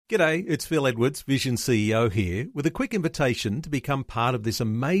G'day, it's Phil Edwards, Vision CEO here, with a quick invitation to become part of this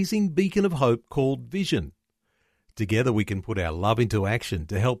amazing beacon of hope called Vision. Together we can put our love into action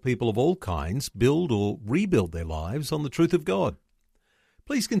to help people of all kinds build or rebuild their lives on the truth of God.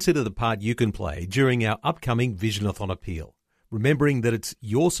 Please consider the part you can play during our upcoming Visionathon appeal, remembering that it's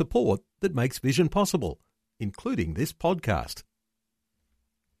your support that makes Vision possible, including this podcast.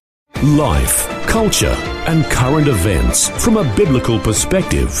 Life, culture, and current events from a biblical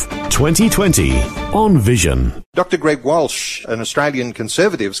perspective. 2020 on Vision. Dr. Greg Walsh, an Australian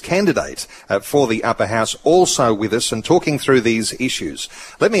Conservatives candidate for the upper house, also with us and talking through these issues.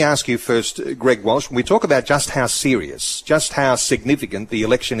 Let me ask you first, Greg Walsh, when we talk about just how serious, just how significant the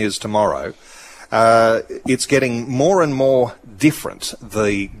election is tomorrow, it's getting more and more different,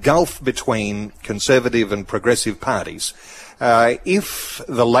 the gulf between Conservative and Progressive parties. If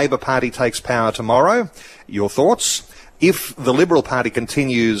the Labor Party takes power tomorrow, your thoughts? If the Liberal Party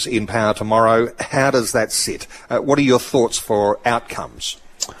continues in power tomorrow, how does that sit? What are your thoughts for outcomes?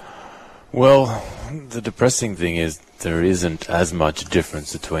 Well, the depressing thing is there isn't as much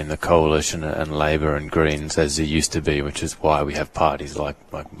difference between the Coalition and Labor and Greens as there used to be, which is why we have parties like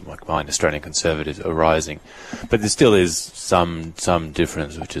mine, Australian Conservatives, arising. But there still is some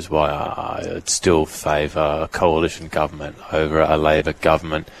difference, which is why I'd still favour a coalition government over a Labor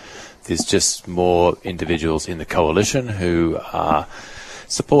government. There's just more individuals in the coalition who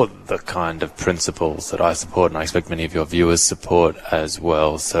support the kind of principles that I support, and I expect many of your viewers support as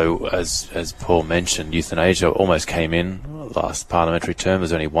well. So as Paul mentioned, euthanasia almost came in last parliamentary term.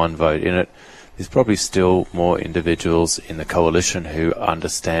 There's only one vote in it. There's probably still more individuals in the coalition who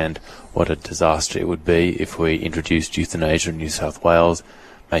understand what a disaster it would be if we introduced euthanasia in New South Wales,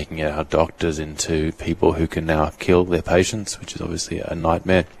 making our doctors into people who can now kill their patients, which is obviously a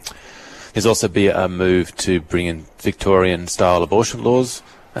nightmare. There's also been a move to bring in Victorian-style abortion laws,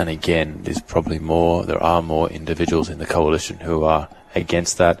 and again, there are more individuals in the coalition who are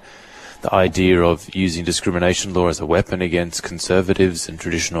against that. The idea of using discrimination law as a weapon against Conservatives and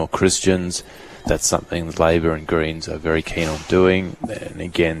traditional Christians, that's something that Labor and Greens are very keen on doing. And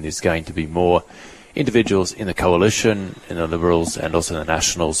again, there's going to be more individuals in the coalition, in the Liberals and also the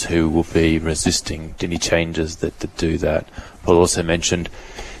Nationals, who will be resisting any changes that do that. Paul also mentioned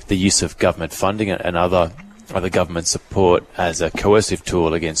the use of government funding and other government support as a coercive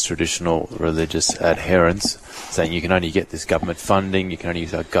tool against traditional religious adherents, saying you can only get this government funding, you can only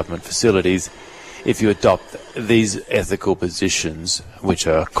use our government facilities if you adopt these ethical positions which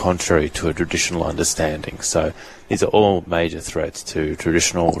are contrary to a traditional understanding. So these are all major threats to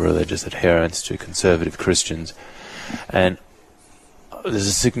traditional religious adherents, to conservative Christians, and there's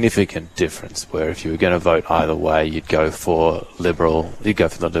a significant difference where if you were going to vote either way, you'd go for the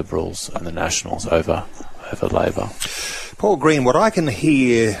Liberals and the Nationals over Labor. Paul Green, what I can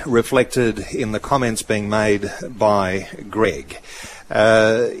hear reflected in the comments being made by Greg,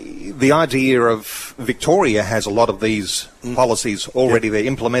 the idea of Victoria has a lot of these policies already. They're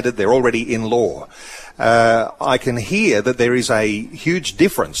implemented, they're already in law. I can hear that there is a huge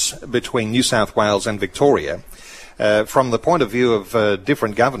difference between New South Wales and Victoria. From the point of view of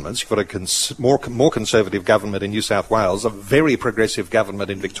different governments, you've got a more conservative government in New South Wales, a very progressive government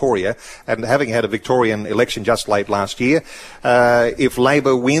in Victoria, and having had a Victorian election just late last year, if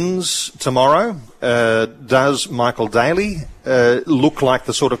Labor wins tomorrow, does Michael Daly look like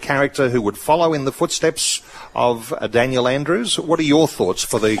the sort of character who would follow in the footsteps of Daniel Andrews? What are your thoughts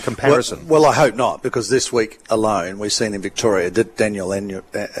for the comparison? Well, I hope not, because this week alone we've seen in Victoria that Daniel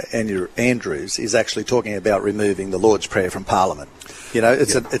Andrews is actually talking about removing the Lord's Prayer from Parliament. You know,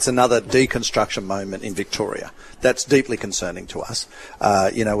 it's another deconstruction moment in Victoria. That's deeply concerning to us.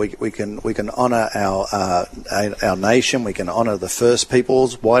 You know, we can honour our nation. We can honour the first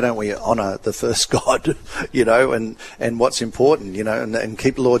peoples. Why don't we honour the first God? You know, and what's important. You know, and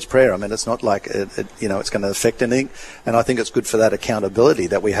keep the Lord's Prayer. I mean, it's not like it's going to affect anything. And I think it's good for that accountability,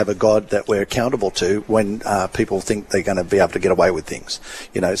 that we have a God that we're accountable to when people think they're going to be able to get away with things.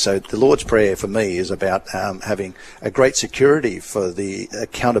 You know, so the Lord's Prayer for me is about having a great security for the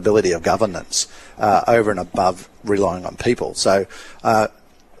accountability of governance over and above relying on people. So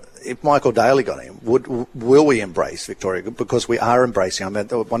if Michael Daly got in, will we embrace Victoria? Because we are embracing. I mean,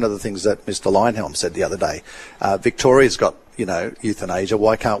 one of the things that Mr. Lionhelm said the other day, Victoria's got, you know, euthanasia.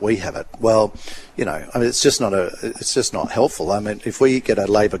 Why can't we have it? Well, you know, I mean, it's just not helpful. I mean, if we get a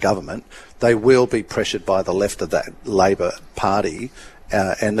Labor government, they will be pressured by the left of that Labor Party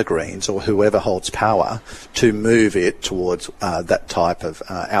and the Greens or whoever holds power to move it towards that type of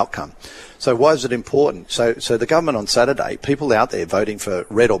outcome. So why is it important? So the government on Saturday, people out there voting for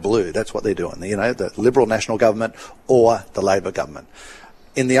red or blue, that's what they're doing. You know, the Liberal National Government or the Labor government.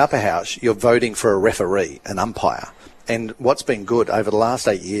 In the upper house, you're voting for a referee, an umpire. And what's been good over the last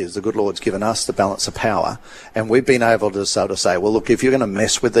 8 years, the good Lord's given us the balance of power, and we've been able to sort of say, well, look, if you're going to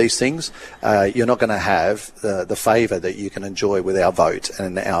mess with these things, you're not going to have the favour that you can enjoy with our vote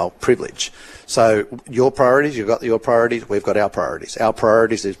and our privilege. So your priorities, you've got your priorities, we've got our priorities. Our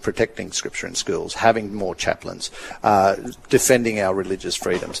priorities is protecting Scripture in schools, having more chaplains, defending our religious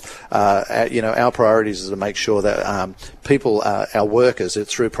freedoms. Our priorities is to make sure that people, our workers,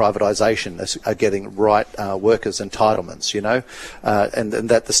 through privatisation, are getting right workers' entitlements, and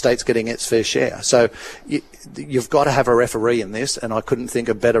that the state's getting its fair share. So you've got to have a referee in this, and I couldn't think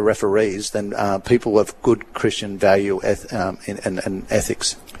of better referees than people of good Christian value and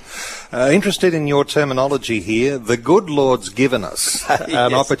ethics. Interested in your terminology here. The good Lord's given us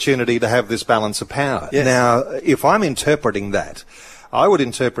an opportunity to have this balance of power. Yes. Now, if I'm interpreting that, I would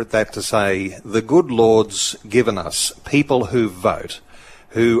interpret that to say the good Lord's given us people who vote,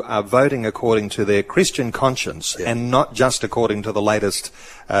 who are voting according to their Christian conscience and not just according to the latest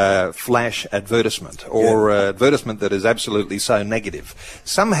flash advertisement or advertisement that is absolutely so negative.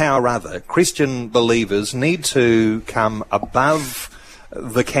 Somehow or other, Christian believers need to come above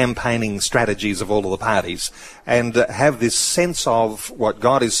the campaigning strategies of all of the parties and have this sense of what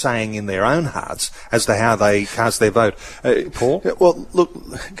God is saying in their own hearts as to how they cast their vote. Paul? Well, look,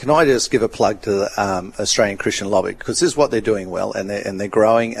 can I just give a plug to the Australian Christian Lobby, because this is what they're doing well, and they're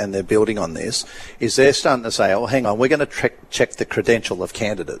growing and they're building on this, is they're starting to say, oh, hang on, we're going to check the credential of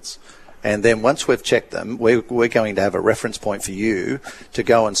candidates. And then once we've checked them, we're going to have a reference point for you to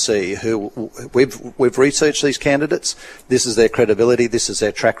go and see who we've researched these candidates. This is their credibility. This is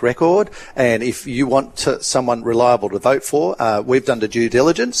their track record. And if you want someone reliable to vote for, we've done the due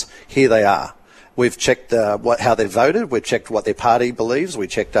diligence. Here they are. We've checked how they voted. We've checked what their party believes. We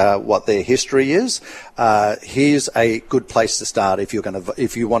checked what their history is. Here's a good place to start if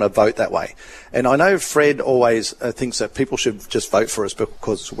you want to vote that way. And I know Fred always thinks that people should just vote for us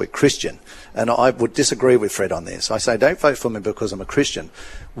because we're Christian. And I would disagree with Fred on this. I say, don't vote for me because I'm a Christian.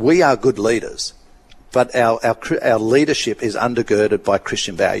 We are good leaders. But our leadership is undergirded by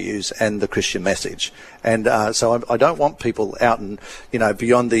Christian values and the Christian message. And so I don't want people out and,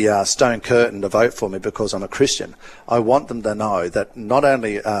 beyond the stone curtain to vote for me because I'm a Christian. I want them to know that not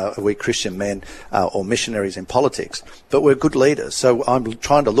only are we Christian men or missionaries in politics, but we're good leaders. So I'm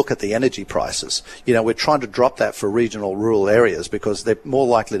trying to look at the energy prices. We're trying to drop that for regional rural areas because they're more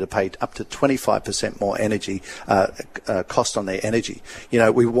likely to pay up to 25% more energy cost on their energy.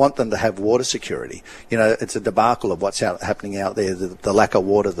 We want them to have water security. It's a debacle of what's happening out there, the lack of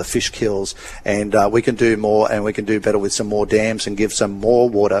water, the fish kills, and we can do more and we can do better with some more dams and give some more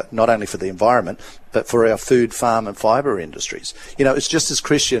water, not only for the environment, but for our food, farm and fibre industries. It's just as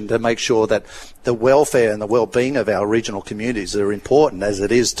Christian to make sure that the welfare and the well-being of our regional communities are important as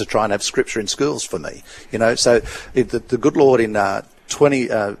it is to try and have Scripture in schools for me. So the good Lord in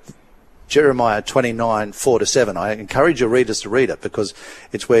Jeremiah 29, 4-7. I encourage your readers to read it because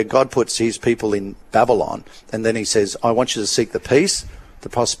it's where God puts his people in Babylon, and then he says, I want you to seek the peace, the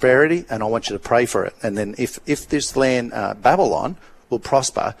prosperity, and I want you to pray for it. And then if this land, Babylon, will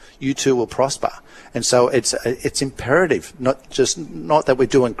prosper, you too will prosper. And so it's imperative, not that we're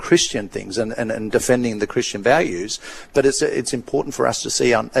doing Christian things and defending the Christian values, but it's important for us to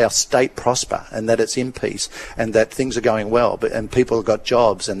see our state prosper and that it's in peace and that things are going well, and people have got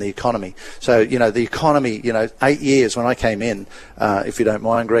jobs and the economy. So, the economy, 8 years when I came in, if you don't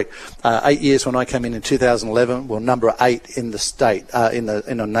mind, Greg, 8 years when I came in 2011, we're number 8 in the state, in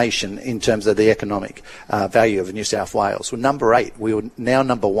a nation in terms of the economic value of New South Wales. We're number 8. We were now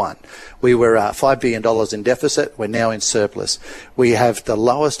number 1. We were $5 billion in deficit. We're now in surplus. We have the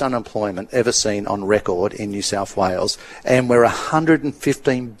lowest unemployment ever seen on record in New South Wales, and we're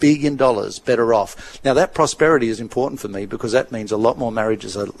 $115 billion better off. Now, that prosperity is important for me because that means a lot more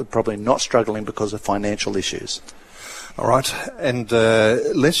marriages are probably not struggling because of financial issues. All right, and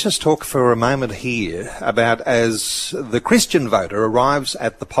let's just talk for a moment here about as the Christian voter arrives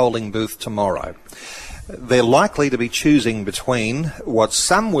at the polling booth tomorrow. They're likely to be choosing between what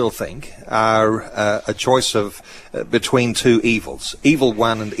some will think are a choice of between two evils, evil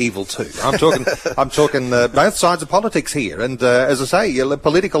one and evil two. I'm talking both sides of politics here. And as I say,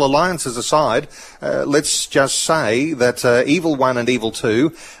 political alliances aside, let's just say that evil one and evil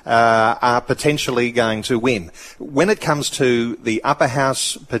two are potentially going to win. When it comes to the upper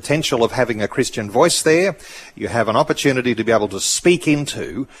house potential of having a Christian voice there, you have an opportunity to be able to speak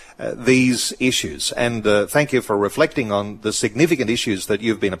into these issues. And and thank you for reflecting on the significant issues that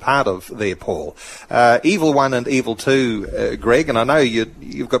you've been a part of there, Paul. Evil 1 and Evil 2, Greg, and I know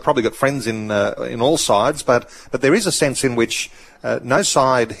you've probably got friends in all sides, but there is a sense in which no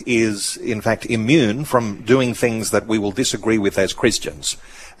side is, in fact, immune from doing things that we will disagree with as Christians.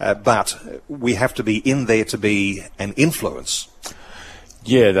 But we have to be in there to be an influence.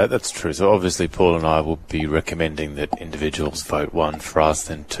 Yeah, that's true. So obviously Paul and I will be recommending that individuals vote 1 for us,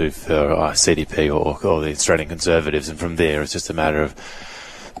 then 2 for CDP or the Australian Conservatives. And from there, it's just a matter of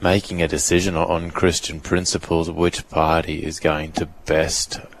making a decision on Christian principles, which party is going to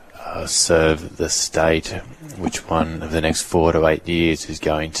best serve the state, which one of the next 4 to 8 years is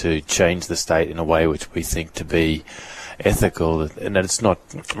going to change the state in a way which we think to be ethical, and that it's not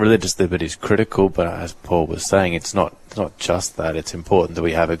religious liberty is critical, but as Paul was saying, it's not just that. It's important that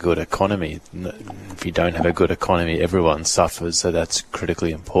we have a good economy. If you don't have a good economy, everyone suffers, so that's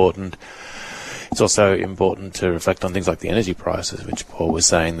critically important. It's also important to reflect on things like the energy prices, which Paul was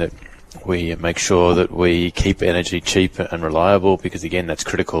saying, that we make sure that we keep energy cheap and reliable, because again, that's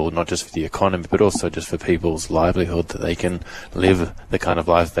critical not just for the economy, but also just for people's livelihood, that they can live the kind of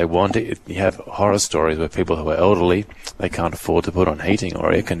life they want. You have horror stories where people who are elderly, they can't afford to put on heating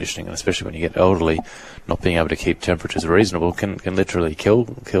or air conditioning, and especially when you get elderly, not being able to keep temperatures reasonable can literally kill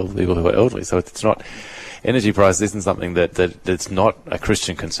people who are elderly. So it's not, energy prices isn't something that's not a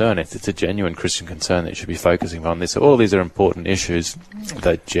Christian concern. It's a genuine Christian concern that you should be focusing on this. So all these are important issues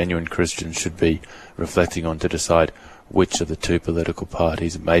that genuine Christians should be reflecting on to decide which of the 2 political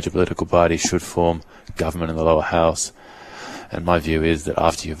parties, major political parties, should form government in the lower house. And my view is that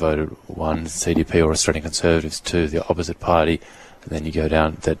after you voted 1 CDP or Australian Conservatives, 2 the opposite party, and then you go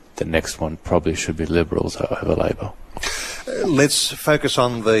down, that the next one probably should be Liberals over Labor. Let's focus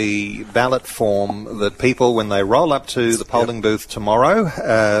on the ballot form that people, when they roll up to the polling booth tomorrow,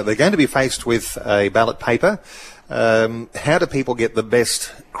 they're going to be faced with a ballot paper. How do people get the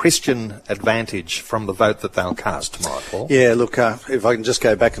best Christian advantage from the vote that they'll cast tomorrow, Paul? Yeah, look, if I can just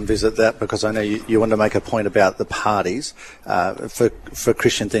go back and visit that, because I know you want to make a point about the parties for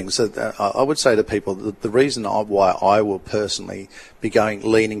Christian things. So, I would say to people that the reason why I will personally be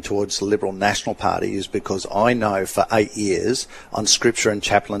leaning towards the Liberal National Party is because I know for 8 years on Scripture and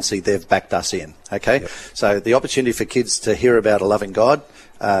chaplaincy they've backed us in. Okay, yep. So the opportunity for kids to hear about a loving God,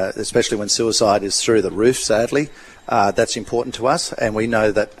 especially when suicide is through the roof, sadly, that's important to us. And we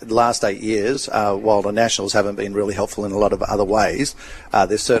know that the last 8 years, while the Nationals haven't been really helpful in a lot of other ways,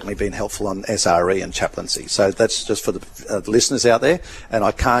 they've certainly been helpful on SRE and chaplaincy. So that's just for the listeners out there, and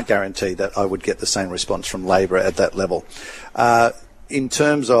I can't guarantee that I would get the same response from Labor at that level. In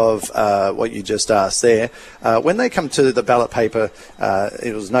terms of what you just asked there, when they come to the ballot paper,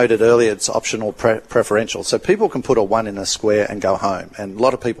 it was noted earlier it's optional preferential. So people can put a 1 in a square and go home. And a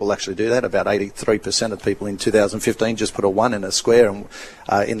lot of people actually do that. About 83% of people in 2015 just put a 1 in a square and,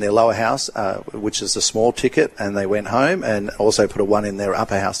 in their lower house, which is the small ticket, and they went home, and also put a 1 in their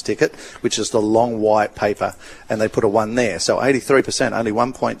upper house ticket, which is the long white paper, and they put a 1 there. So 83%, only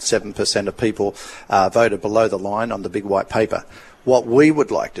 1.7% of people voted below the line on the big white paper. What we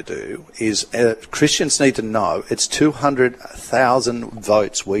would like to do is Christians need to know it's 200,000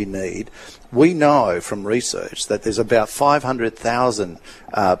 votes we need. We know from research that there's about 500,000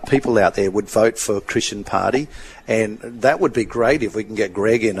 people out there would vote for a Christian party, and that would be great if we can get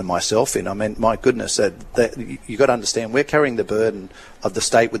Greg in and myself in. I mean, my goodness, that you got to understand, we're carrying the burden of the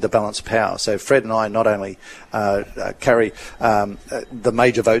state with the balance of power. So Fred and I not only carry the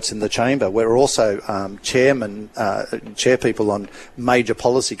major votes in the chamber, we're also chair people on major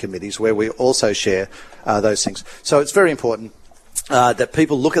policy committees where we also share those things. So it's very important that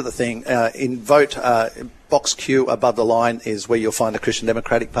people look at the thing. In vote box Q above the line is where you'll find the Christian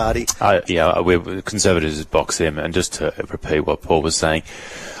Democratic Party. We're Conservatives is box M, and just to repeat what Paul was saying,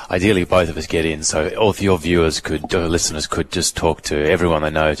 ideally both of us get in, so all of your listeners could just talk to everyone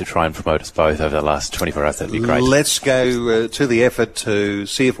they know to try and promote us both over the last 24 hours. That'd be great. Let's go to the effort to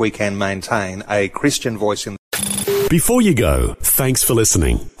see if we can maintain a Christian voice in. Before you go, thanks for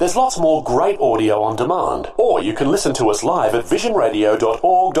listening. There's lots more great audio on demand, or you can listen to us live at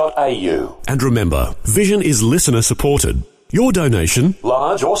visionradio.org.au. And remember, Vision is listener supported. Your donation,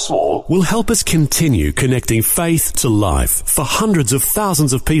 large or small, will help us continue connecting faith to life for hundreds of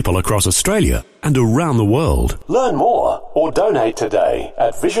thousands of people across Australia and around the world. Learn more or donate today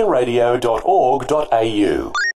at visionradio.org.au.